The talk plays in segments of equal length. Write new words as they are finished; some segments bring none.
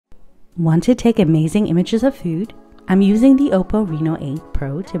Want to take amazing images of food? I'm using the OPPO Reno 8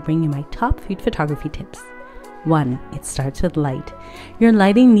 Pro to bring you my top food photography tips. 1. It starts with light. Your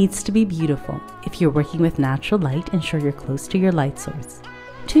lighting needs to be beautiful. If you're working with natural light, ensure you're close to your light source.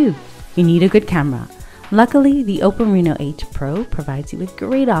 2. You need a good camera. Luckily, the OPPO Reno 8 Pro provides you with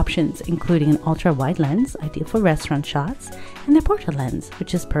great options, including an ultra-wide lens, ideal for restaurant shots, and a portrait lens,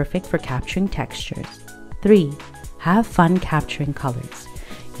 which is perfect for capturing textures. 3. Have fun capturing colors.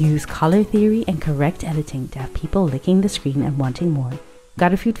 Use color theory and correct editing to have people licking the screen and wanting more.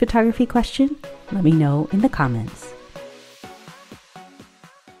 Got a food photography question? Let me know in the comments.